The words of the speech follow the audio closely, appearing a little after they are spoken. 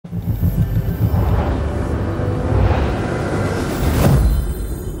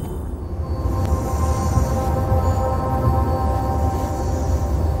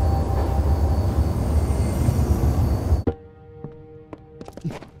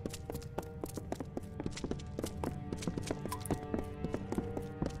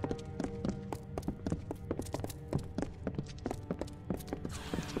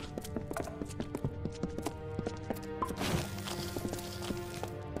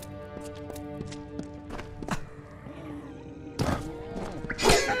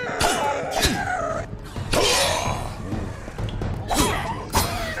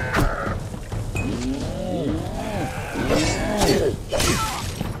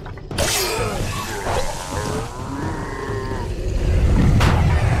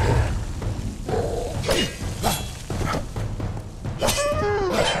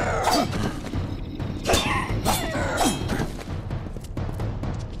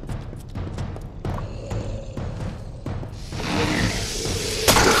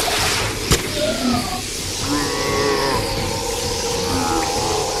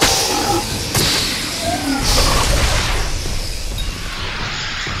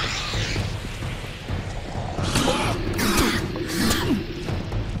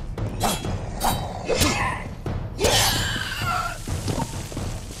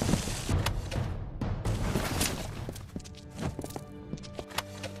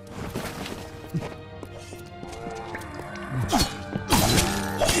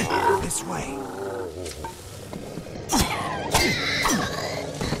this way.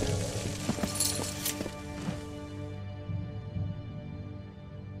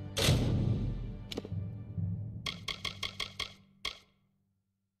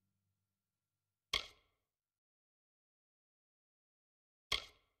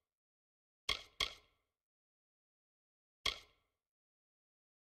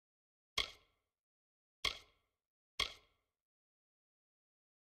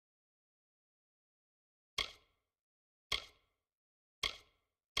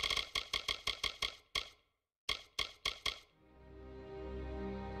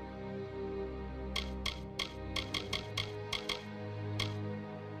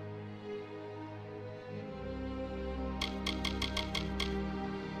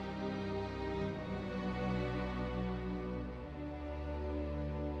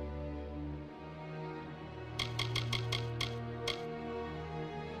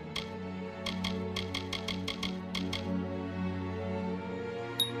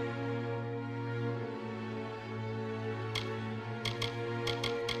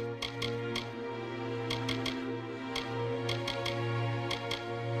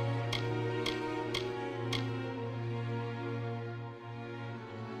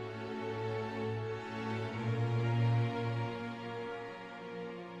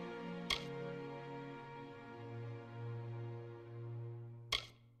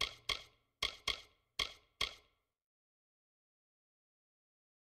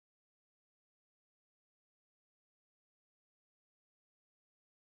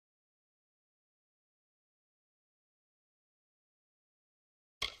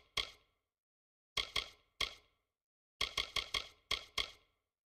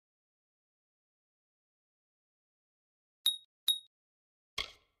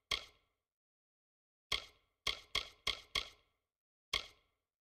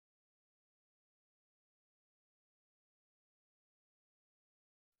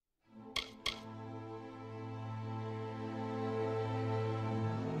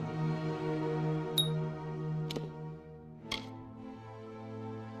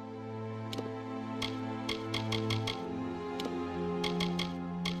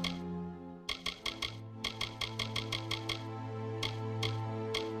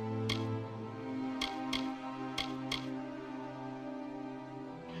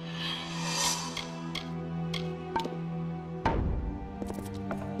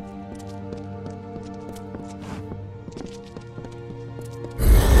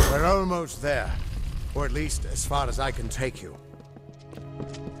 We're almost there. Or at least as far as I can take you.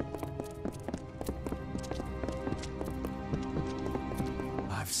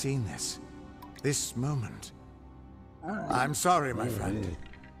 I've seen this. This moment. I'm sorry, my friend.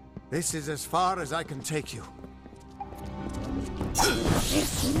 This is as far as I can take you.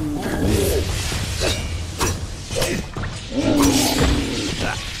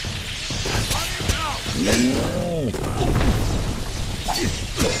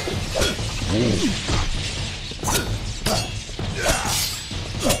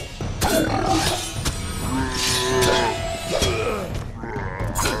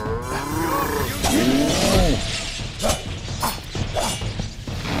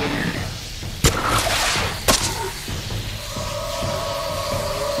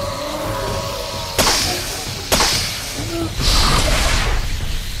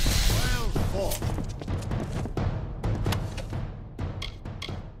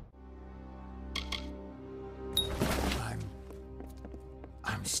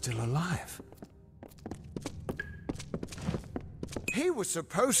 I'm still alive. He was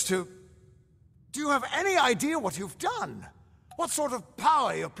supposed to... Do you have any idea what you've done? What sort of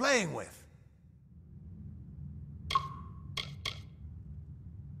power you're playing with?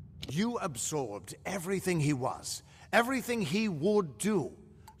 You absorbed everything he was, everything he would do.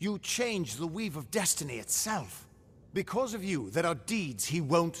 You changed the weave of destiny itself. Because of you, there are deeds he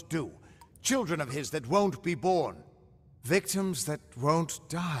won't do. Children of his that won't be born. Victims that won't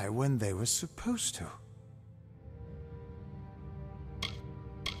die when they were supposed to.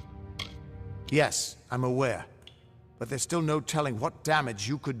 Yes, I'm aware. But there's still no telling what damage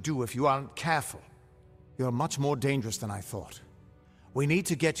you could do if you aren't careful. You're much more dangerous than I thought. We need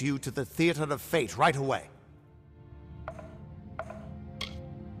to get you to the Theater of Fate right away.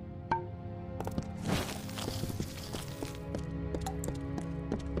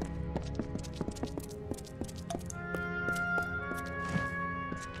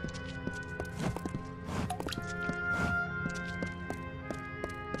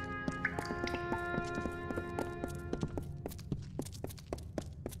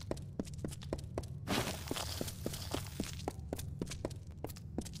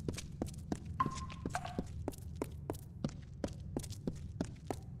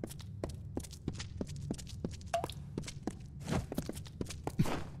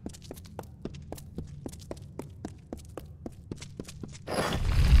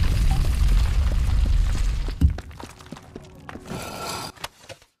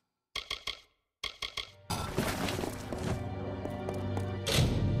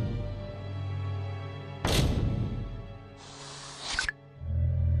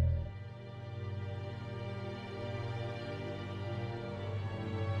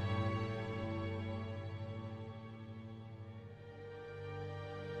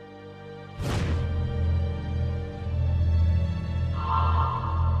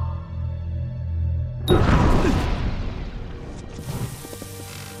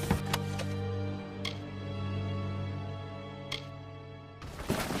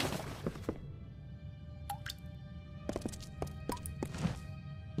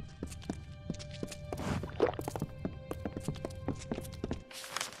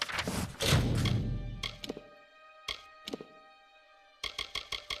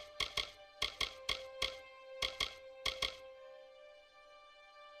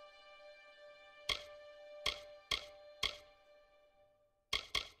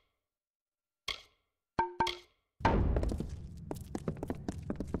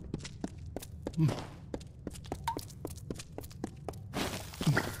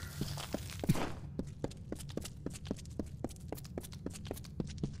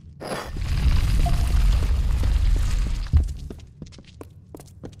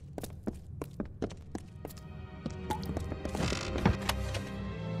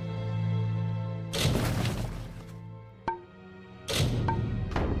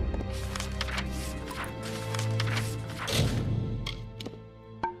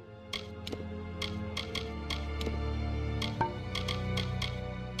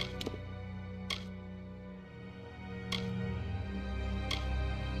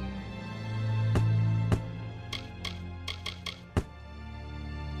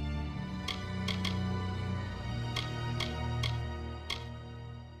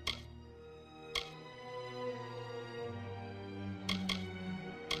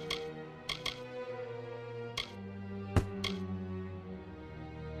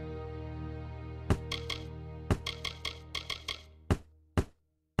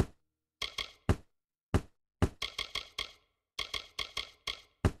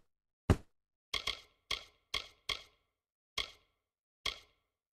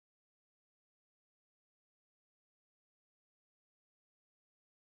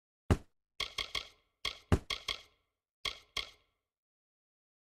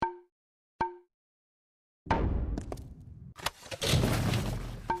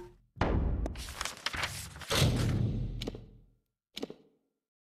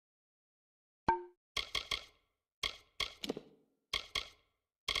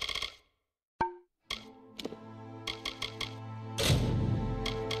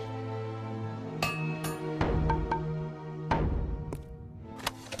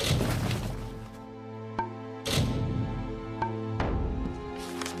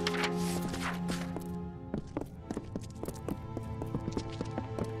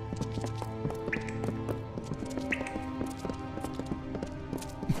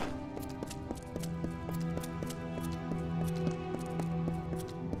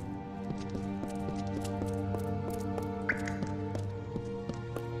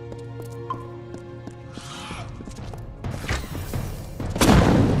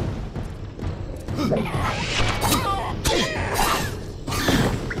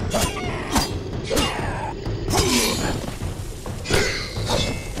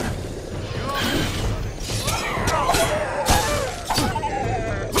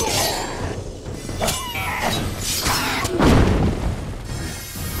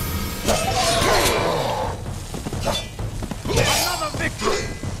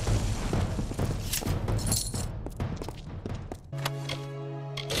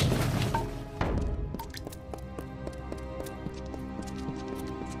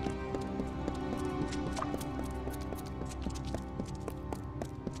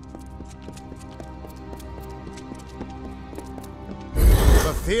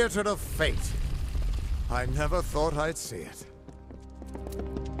 Theater of fate. I never thought I'd see it.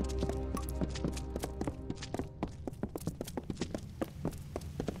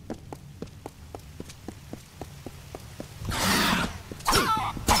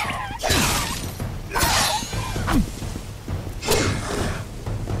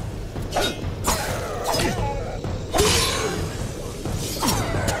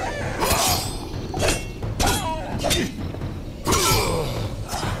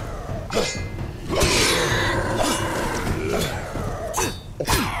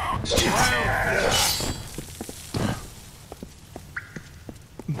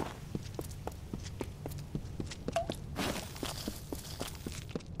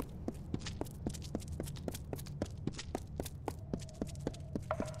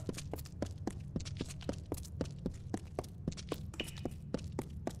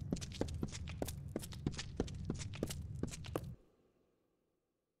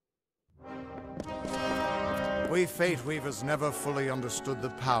 We Fate Weavers never fully understood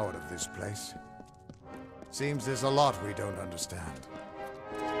the power of this place. Seems there's a lot we don't understand.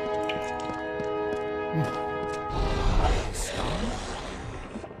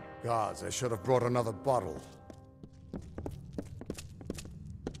 Gods, I should have brought another bottle.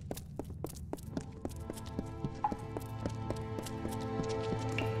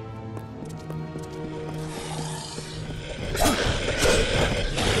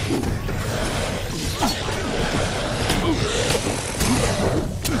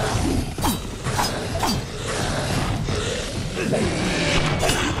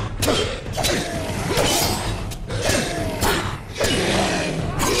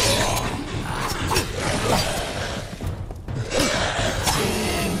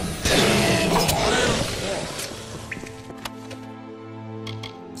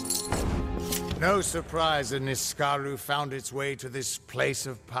 No surprise that Niskaru found its way to this place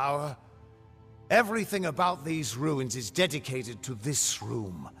of power. Everything about these ruins is dedicated to this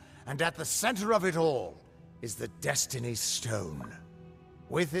room, and at the center of it all is the Destiny Stone.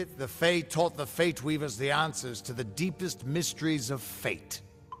 With it, the Fae taught the Fate Weavers the answers to the deepest mysteries of fate.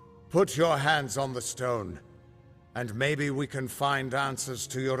 Put your hands on the stone, and maybe we can find answers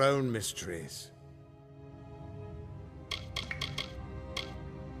to your own mysteries.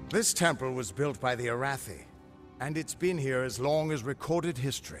 This temple was built by the Arathi, and it's been here as long as recorded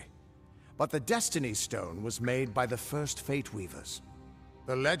history. But the Destiny Stone was made by the first Fate Weavers.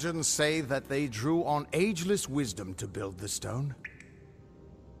 The legends say that they drew on ageless wisdom to build the stone.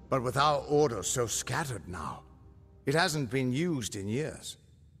 But with our order so scattered now, it hasn't been used in years.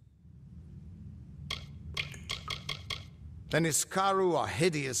 The Niskaru are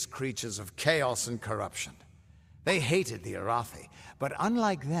hideous creatures of chaos and corruption. They hated the Arathi, but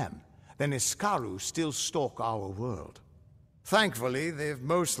unlike them, the Niskaru still stalk our world. Thankfully, they've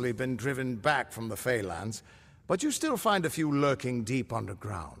mostly been driven back from the Feylands, but you still find a few lurking deep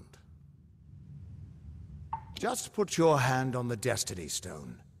underground. Just put your hand on the Destiny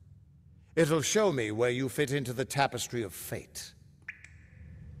Stone. It'll show me where you fit into the tapestry of fate.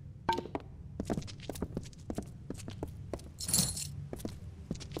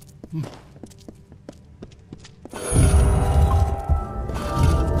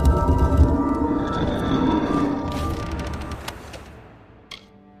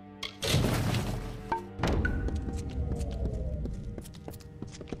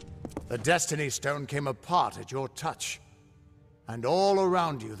 The Destiny Stone came apart at your touch. And all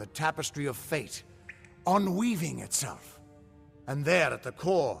around you, the tapestry of fate, unweaving itself. And there at the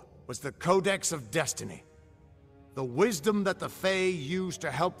core was the Codex of Destiny. The wisdom that the Fae used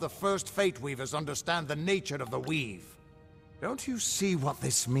to help the first Fate Weavers understand the nature of the weave. Don't you see what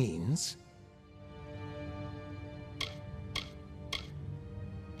this means?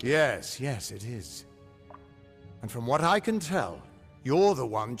 Yes, it is. And from what I can tell, you're the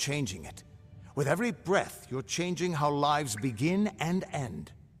one changing it. With every breath, you're changing how lives begin and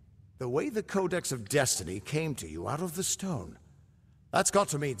end. The way the Codex of Destiny came to you out of the stone. That's got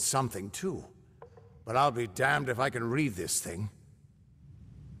to mean something, too. But I'll be damned if I can read this thing.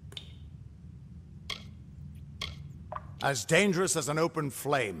 As dangerous as an open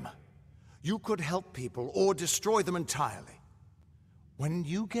flame. You could help people or destroy them entirely. When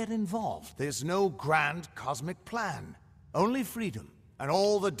you get involved, there's no grand cosmic plan. Only freedom, and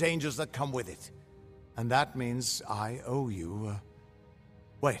all the dangers that come with it. And that means I owe you,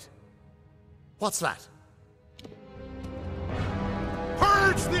 Wait. What's that?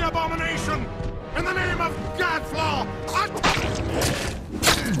 Purge the abomination! In the name of Godflaw!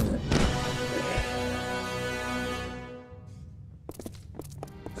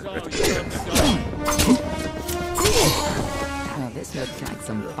 Well, this looks like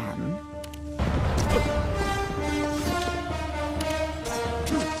some fun.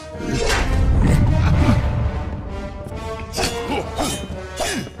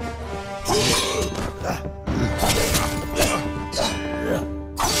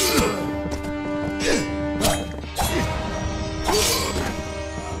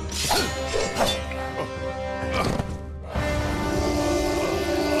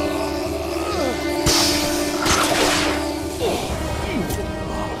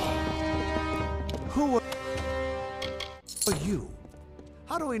 Who are you?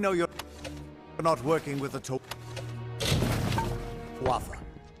 How do we know you're not working with the Tuatha?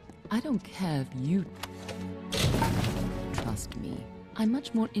 I don't care if you trust me. I'm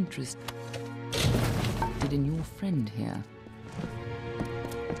much more interested in your friend here.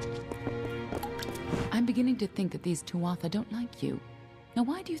 I'm beginning to think that these Tuatha don't like you. Now,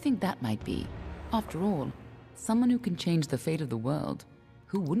 why do you think that might be? After all, someone who can change the fate of the world,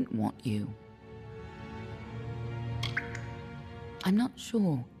 who wouldn't want you? I'm not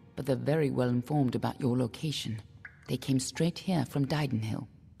sure, but they're very well informed about your location. They came straight here from Didenhill,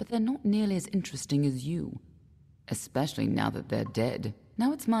 but they're not nearly as interesting as you. Especially now that they're dead.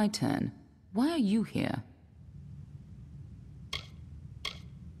 Now it's my turn. Why are you here?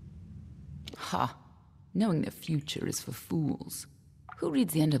 Ha! Knowing the future is for fools. Who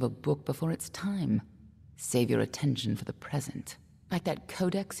reads the end of a book before it's time? Save your attention for the present. Like that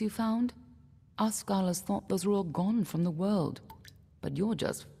codex you found? Our scholars thought those were all gone from the world. But you're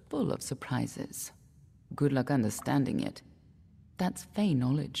just full of surprises. Good luck understanding it. That's Fey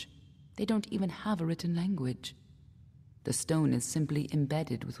knowledge. They don't even have a written language. The stone is simply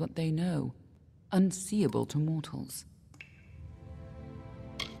embedded with what they know, unseeable to mortals.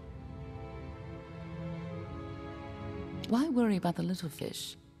 Why worry about the little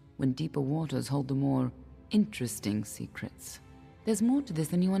fish when deeper waters hold the more interesting secrets. There's more to this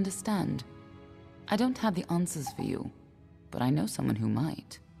than you understand. I don't have the answers for you, but I know someone who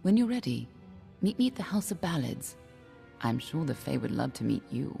might. When you're ready, meet me at the House of Ballads. I'm sure the Fae would love to meet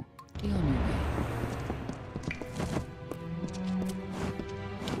you. Be on your way.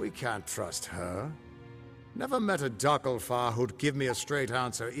 We can't trust her. Never met a Darkelfar who'd give me a straight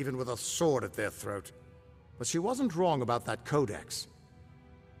answer, even with a sword at their throat. But she wasn't wrong about that codex.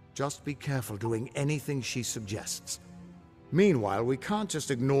 Just be careful doing anything she suggests. Meanwhile, we can't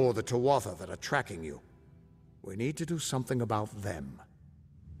just ignore the Tuatha that are tracking you. We need to do something about them.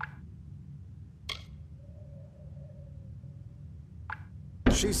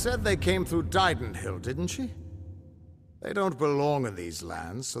 She said they came through Didenhill, didn't she? They don't belong in these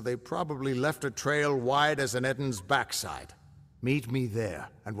lands, so they probably left a trail wide as an Eden's backside. Meet me there,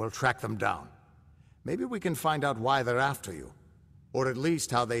 and we'll track them down. Maybe we can find out why they're after you. Or at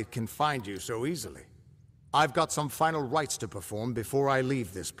least how they can find you so easily. I've got some final rites to perform before I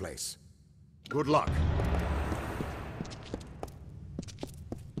leave this place. Good luck.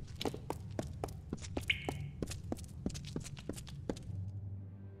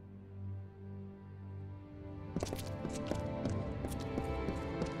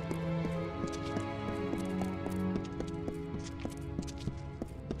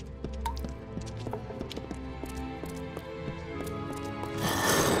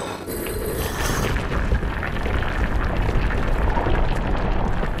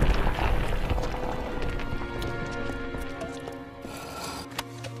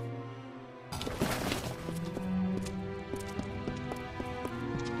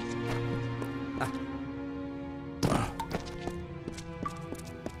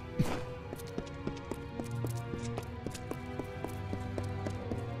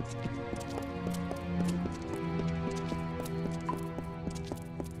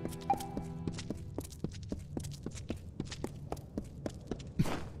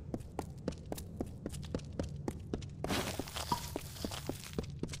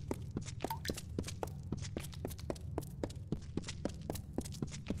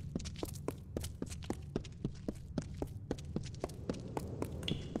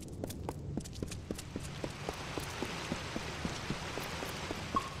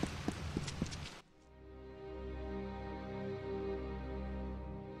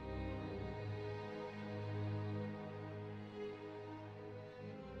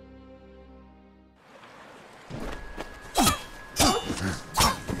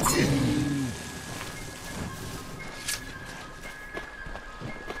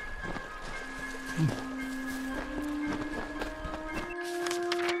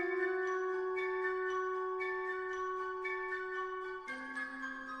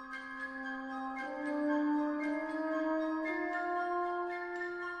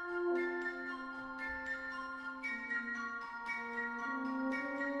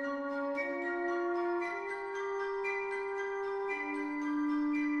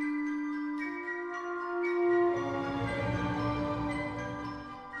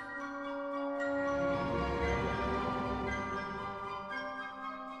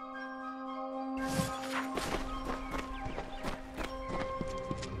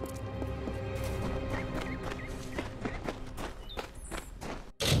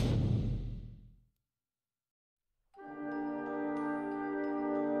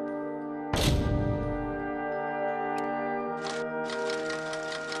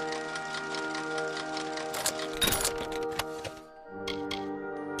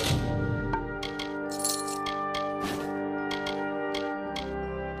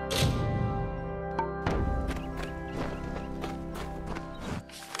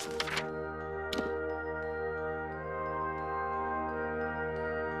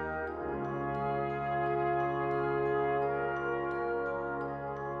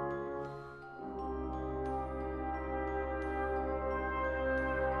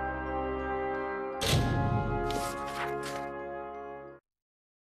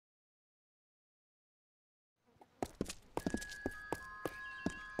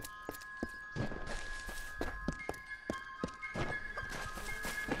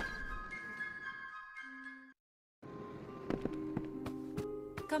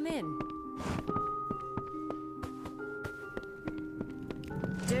 Come in.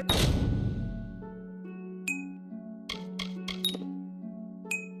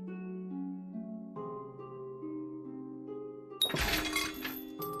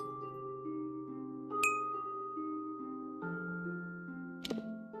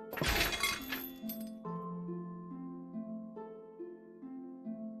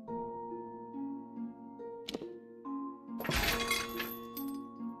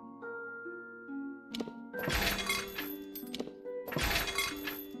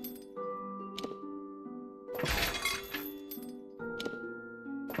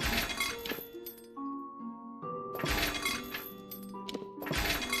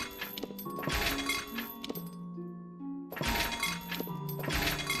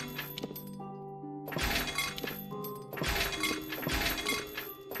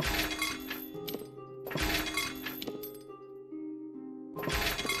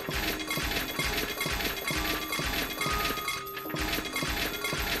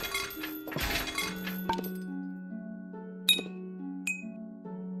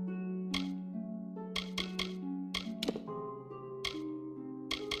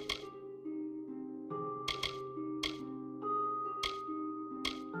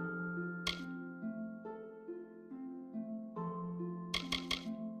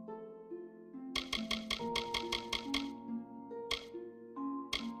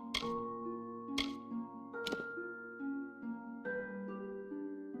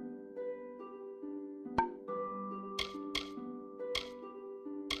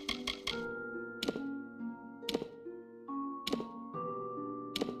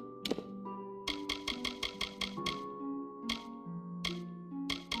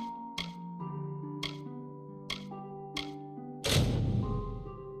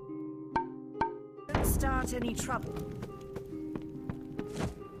 start any trouble.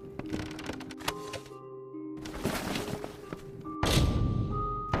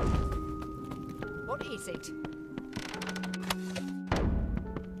 What is it?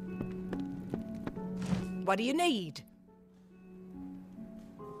 What do you need?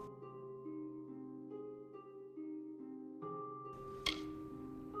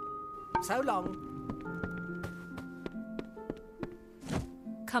 So long.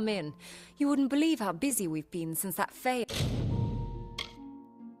 Come in. You wouldn't believe how busy we've been since that fail.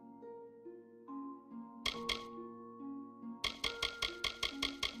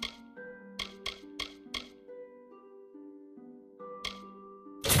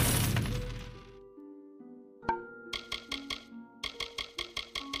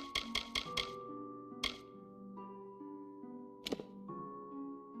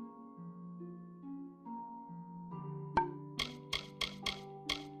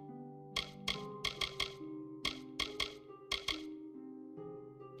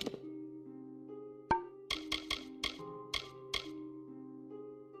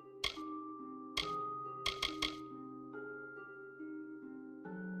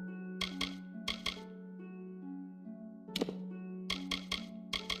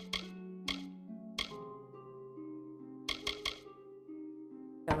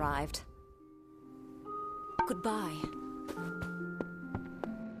 Arrived. Goodbye.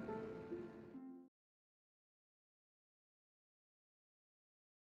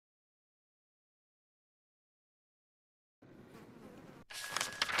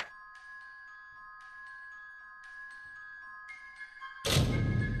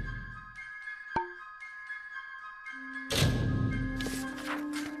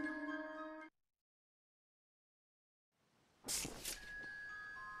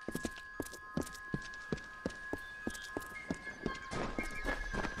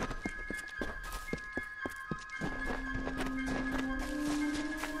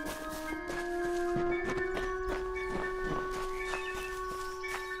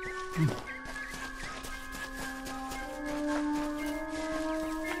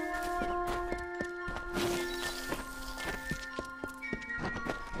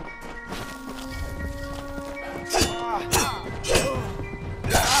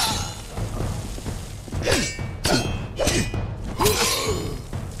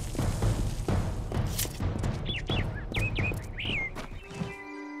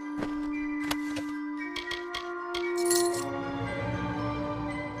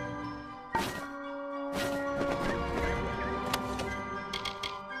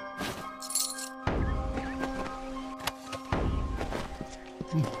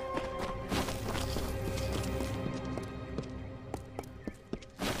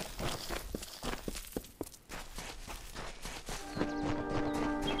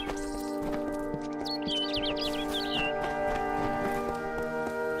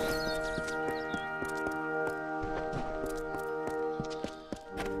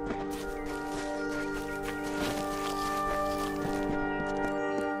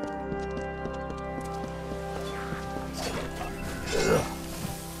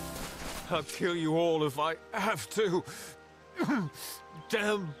 I'll kill you all if I have to.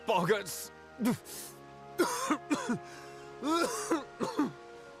 Damn boggarts.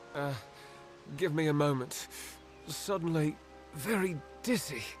 Give me a moment. Suddenly, very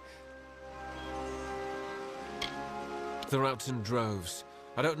dizzy. They're out in droves.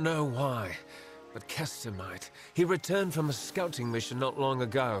 I don't know why, but Kester might. He returned from a scouting mission not long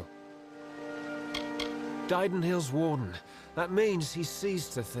ago. Didenhill's warden. That means he sees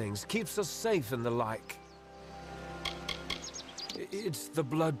to things, keeps us safe and the like. It's the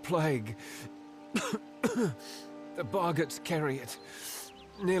blood plague. The Bargats carry it.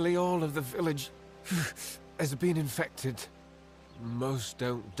 Nearly all of the village has been infected. Most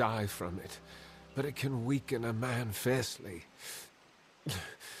don't die from it, but it can weaken a man fiercely.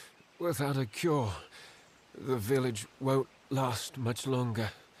 Without a cure, the village won't last much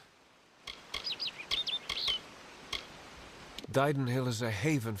longer. Didenhill is a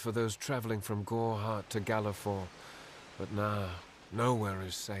haven for those traveling from Gorehart to Galliford, but now, nowhere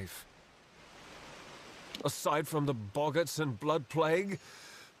is safe. Aside from the Boggarts and Blood Plague?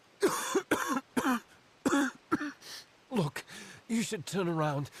 Look, you should turn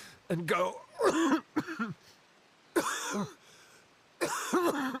around and go.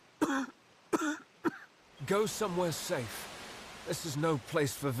 Go somewhere safe. This is no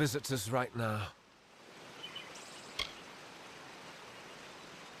place for visitors right now.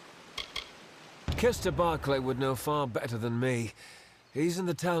 Kester Barclay would know far better than me. He's in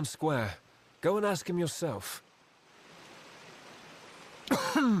the town square. Go and ask him yourself.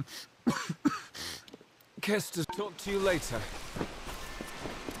 Kester's talk to you later.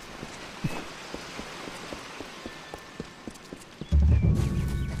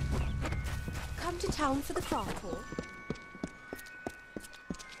 Come to town for the craft hall?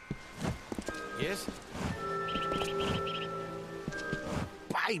 Yes?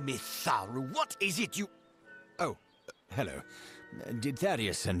 By me, Tharu, what is it you... Oh, hello. Did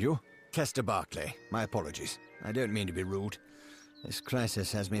Thaddeus send you? Kester Barclay. My apologies. I don't mean to be rude. This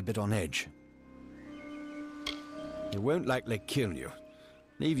crisis has me a bit on edge. He won't likely kill you.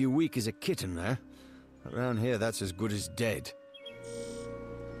 Leave you weak as a kitten, though. Around here, that's as good as dead.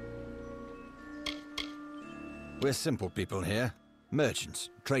 We're simple people here. Merchants,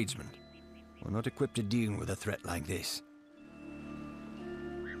 tradesmen. We're not equipped to deal with a threat like this.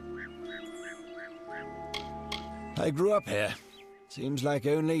 I grew up here. Seems like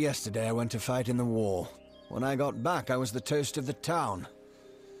only yesterday I went to fight in the war. When I got back, I was the toast of the town.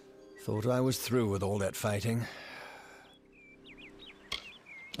 Thought I was through with all that fighting.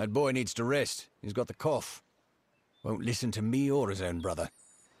 That boy needs to rest. He's got the cough. Won't listen to me or his own brother.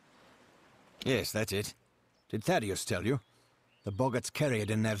 Yes, that's it. Did Thaddeus tell you? The boggarts carry it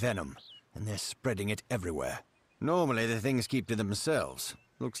in their venom, and they're spreading it everywhere. Normally the things keep to themselves.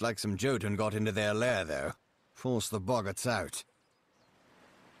 Looks like some Jotun got into their lair, though. Forced the boggarts out.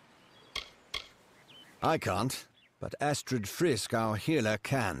 I can't, but Astrid Frisk, our healer,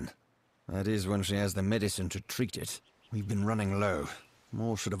 can. That is, when she has the medicine to treat it. We've been running low.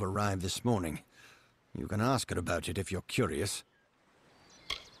 More should have arrived this morning. You can ask her about it if you're curious.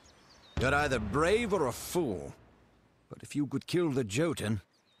 You're either brave or a fool. But if you could kill the Jotun,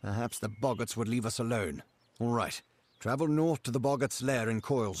 perhaps the boggarts would leave us alone. All right, travel north to the boggarts' lair in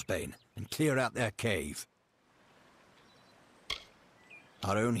Coilsbane and clear out their cave.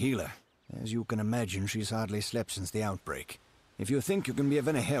 Our own healer. As you can imagine, she's hardly slept since the outbreak. If you think you can be of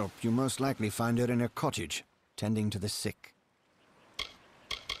any help, you most likely find her in her cottage, tending to the sick.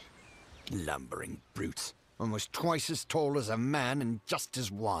 Lumbering brutes. Almost twice as tall as a man and just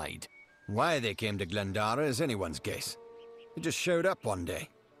as wide. Why they came to Glendara is anyone's guess. They just showed up one day.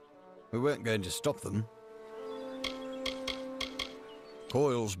 We weren't going to stop them.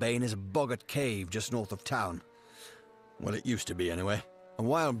 Coilsbane is a boggart cave just north of town. Well, it used to be anyway. A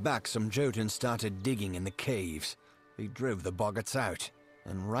while back, some Jotun started digging in the caves. They drove the boggarts out,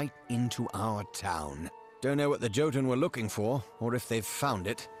 and right into our town. Don't know what the Jotun were looking for, or if they've found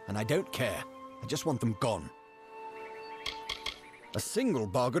it, and I don't care. I just want them gone. A single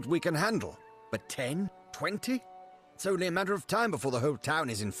boggart we can handle, but 10? 20? It's only a matter of time before the whole town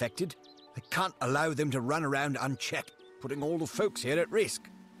is infected. I can't allow them to run around unchecked, putting all the folks here at risk.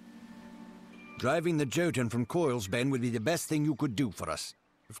 Driving the Jotun from Coilsbane would be the best thing you could do for us.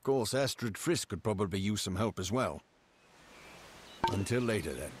 Of course, Astrid Frisk could probably use some help as well. Until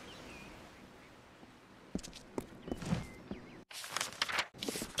later, then.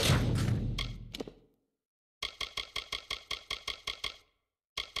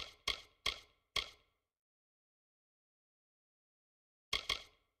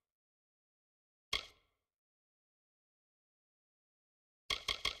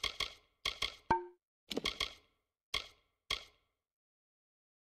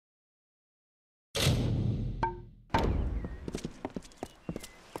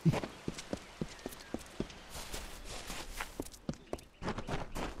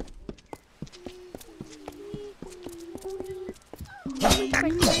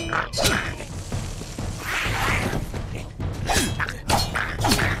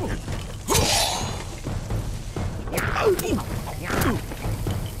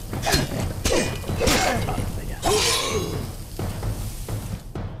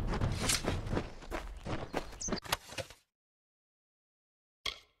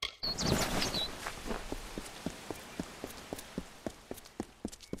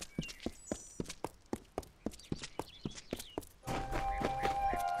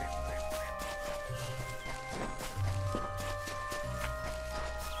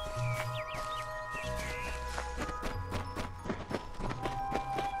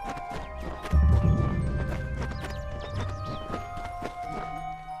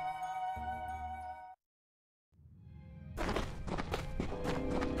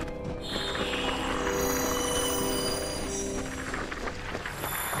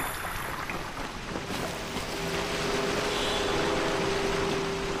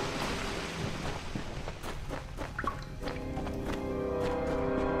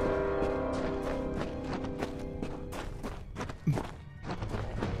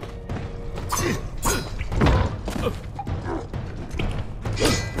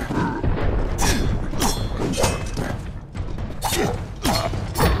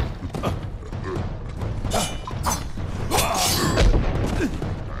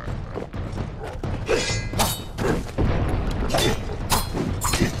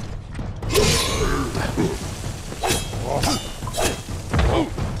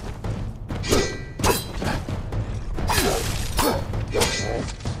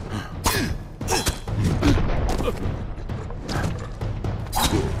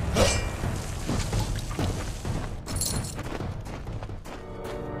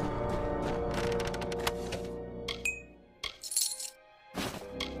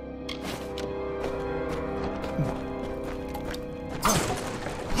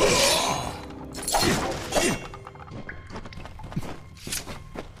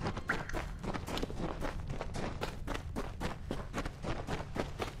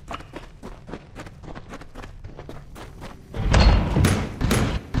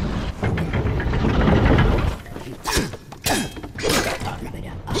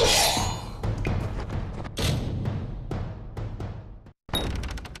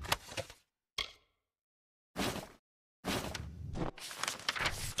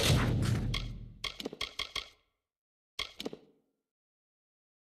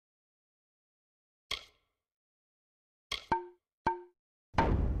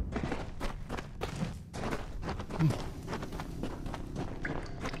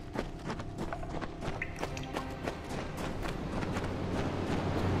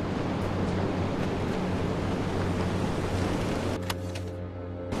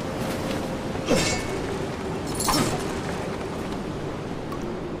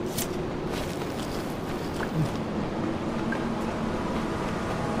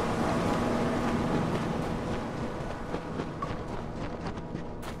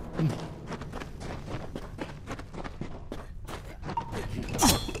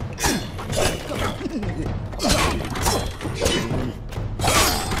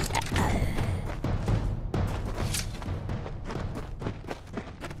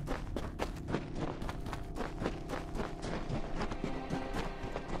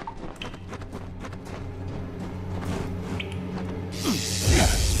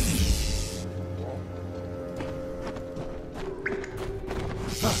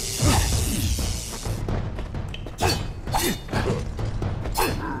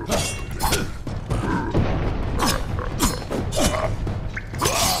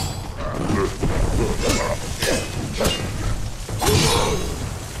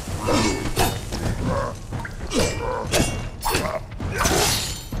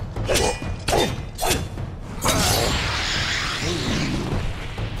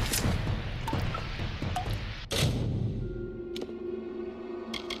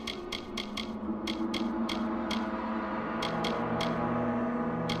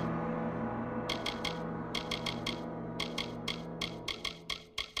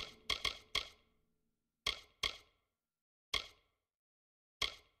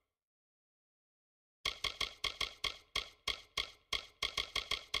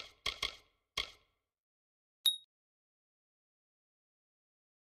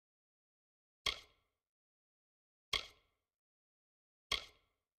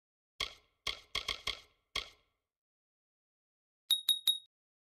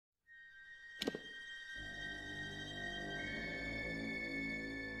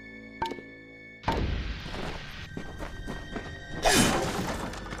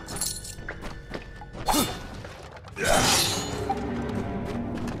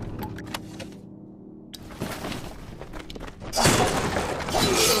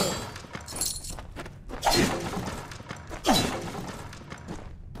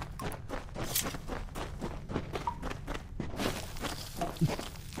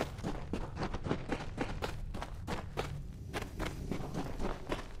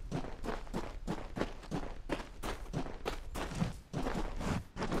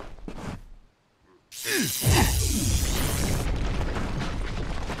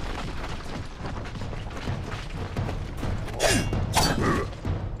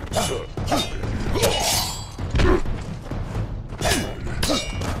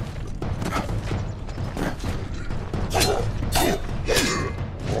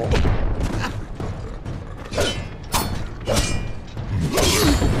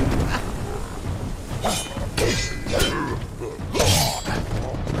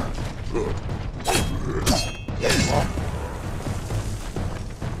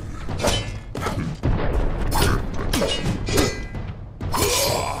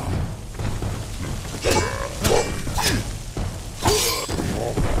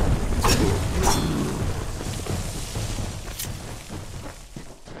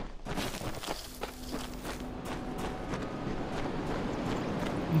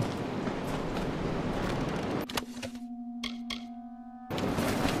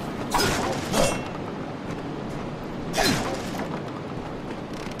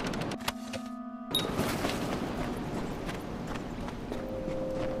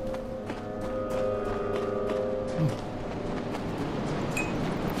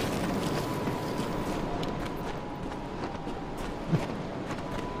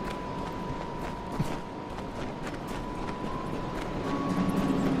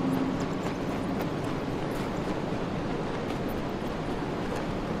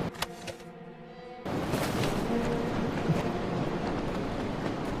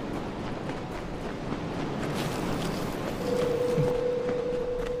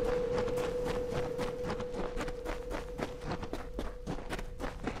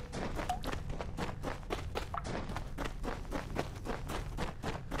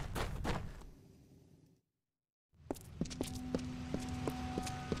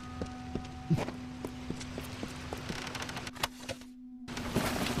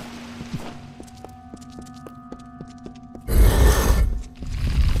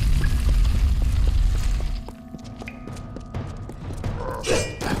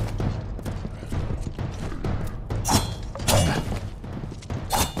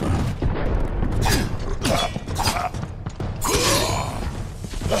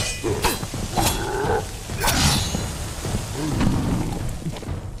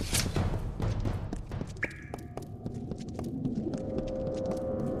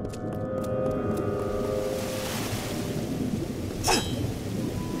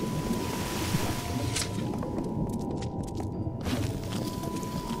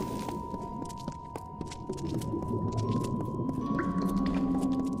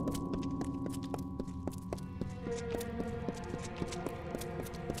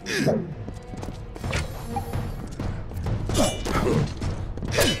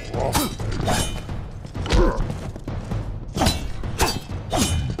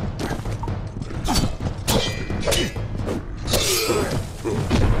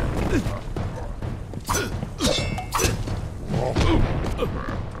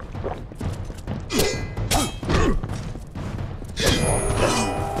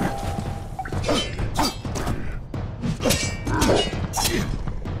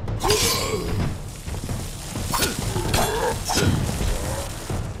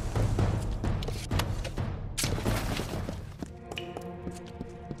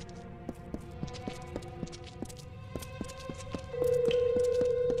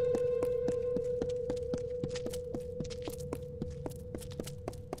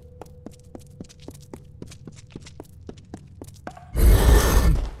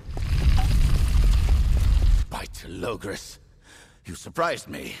 Logris, you surprised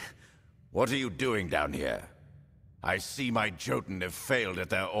me. What are you doing down here? I see my Jotun have failed at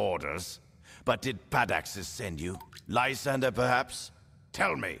their orders. But did Padaxes send you? Lysander, perhaps?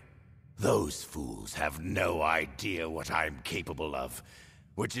 Tell me. Those fools have no idea what I'm capable of,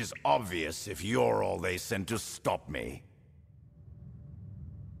 which is obvious if you're all they sent to stop me.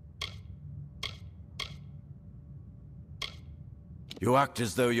 You act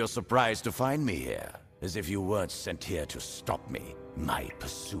as though you're surprised to find me here. As if you weren't sent here to stop me, my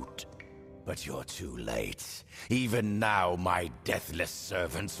pursuit. But you're too late. Even now, my deathless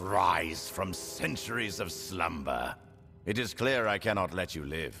servants rise from centuries of slumber. It is clear I cannot let you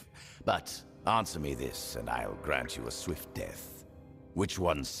live. But answer me this, and I'll grant you a swift death. Which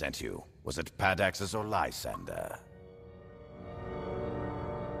one sent you? Was it Padaxes or Lysander?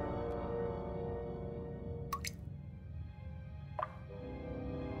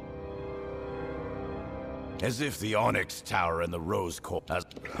 As if the Onyx Tower and the Rose Court has...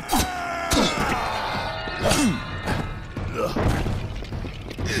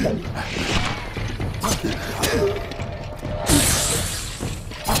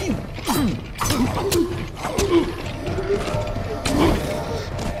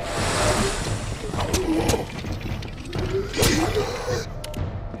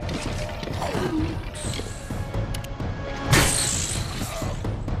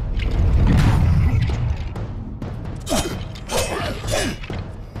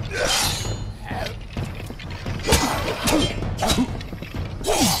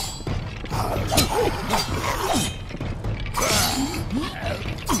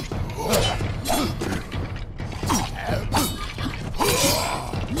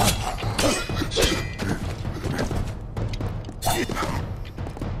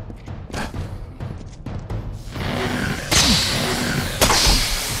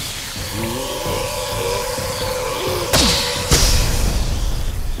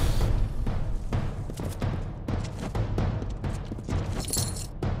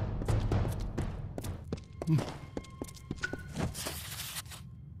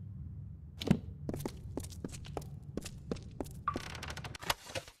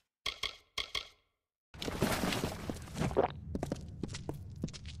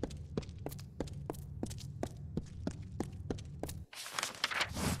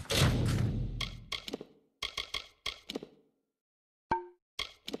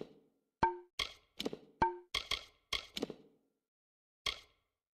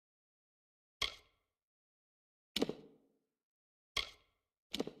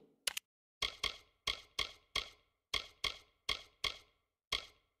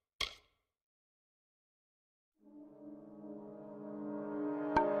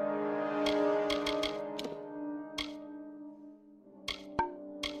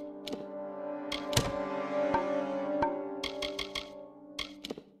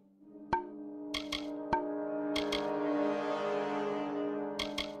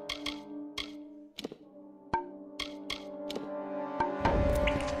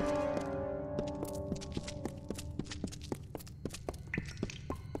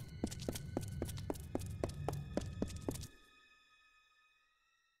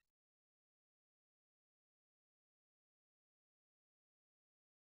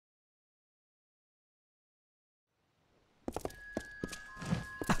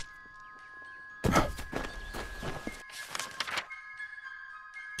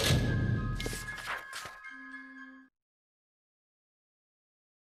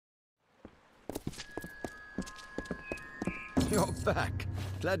 You're back.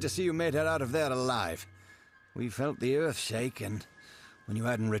 Glad to see you made it out of there alive. We felt the earth shake and when you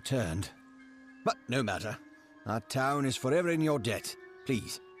hadn't returned. But no matter. Our town is forever in your debt.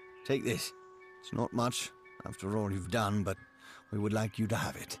 Please, take this. It's not much, after all you've done, but we would like you to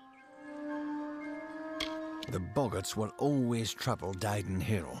have it. The Boggarts will always trouble Dyden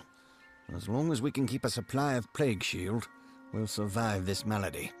Hill. As long as we can keep a supply of Plague Shield, we'll survive this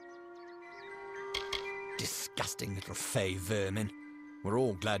malady. Disgusting little fey vermin. We're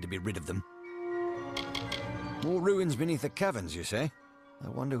all glad to be rid of them. More ruins beneath the caverns, you say? I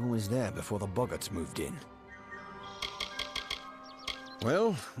wonder who was there before the Boggarts moved in.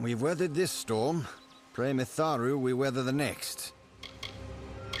 Well, we've weathered this storm. Pray Mitharu we weather the next.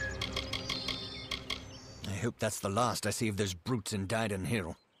 I hope that's the last I see of those brutes in Dyden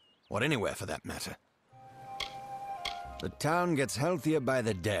Hill. Or anywhere for that matter. The town gets healthier by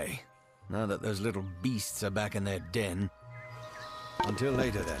the day, now that those little beasts are back in their den. Until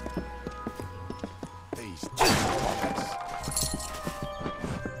later, then. These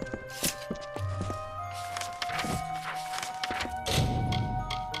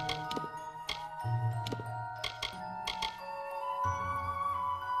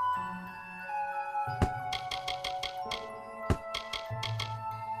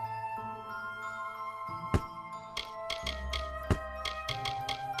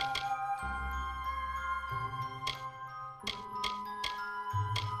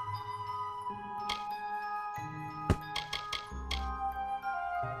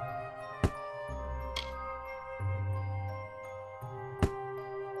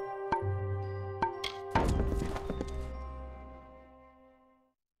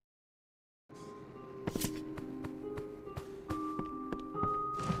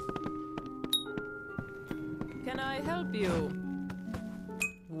Can I help you?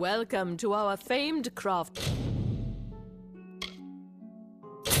 Welcome to our famed craft.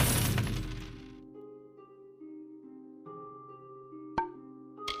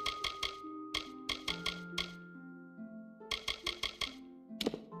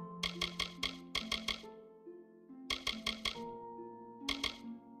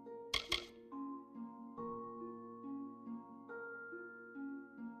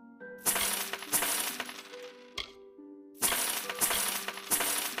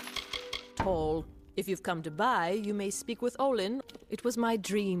 Tall. If you've come to buy, you may speak with Olin. It was my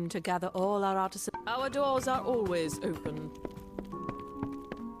dream to gather all our artisans. Our doors are always open.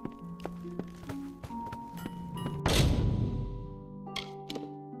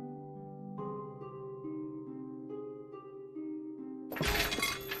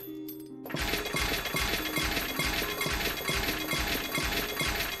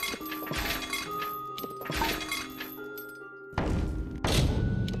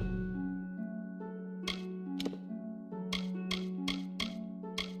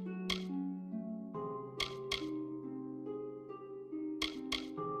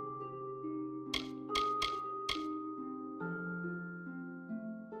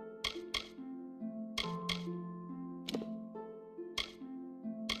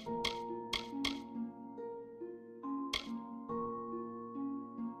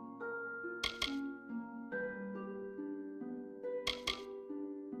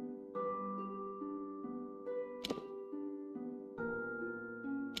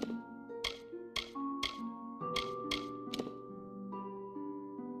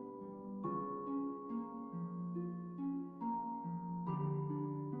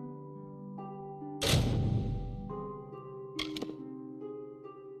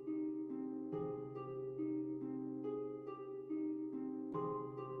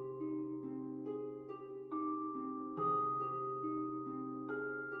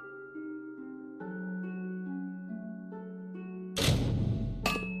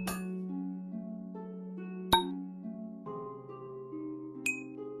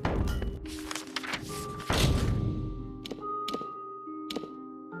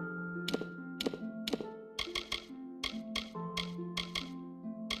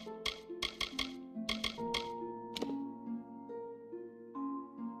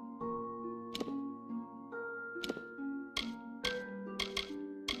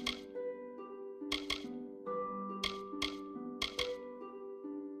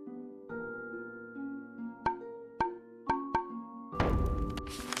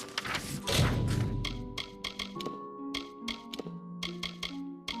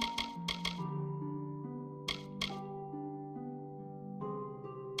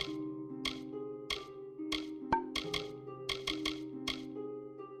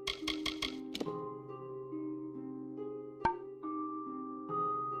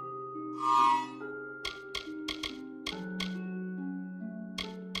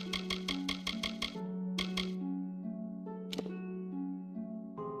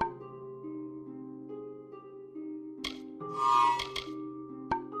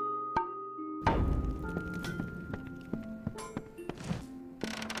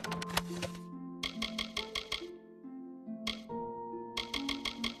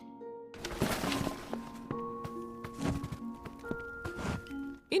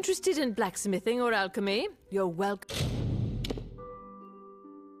 Interested in blacksmithing or alchemy? You're welcome.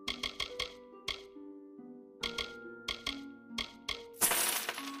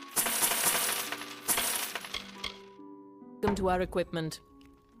 Welcome to our equipment.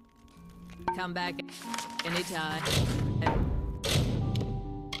 Come back anytime.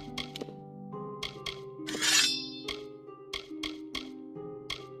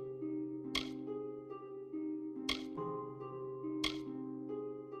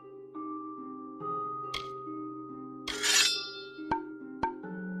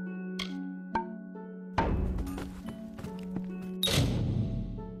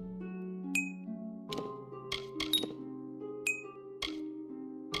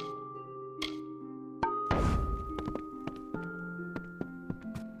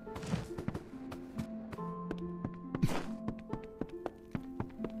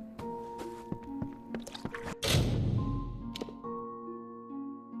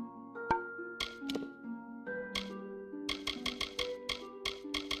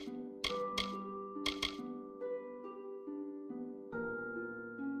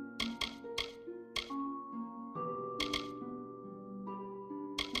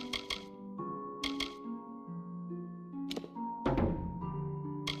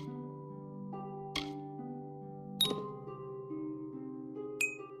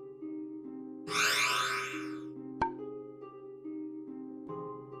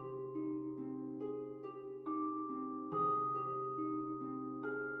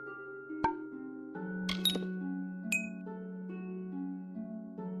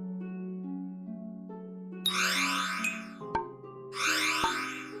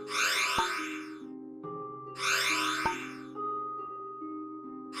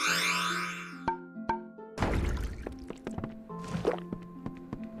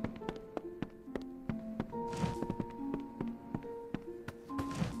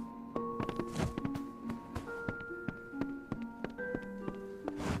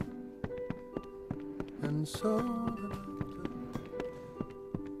 And so...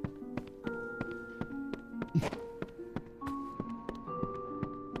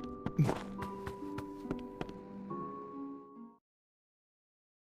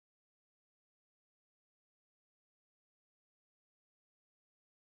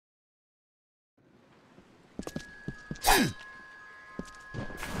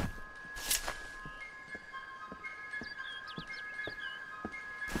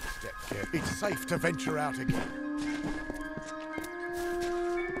 It's safe to venture out again.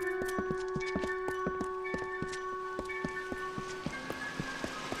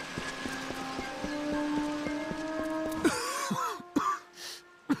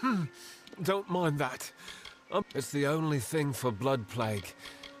 Don't mind that. It's the only thing for blood plague.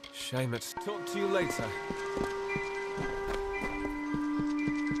 Shame it's... Talk to you later.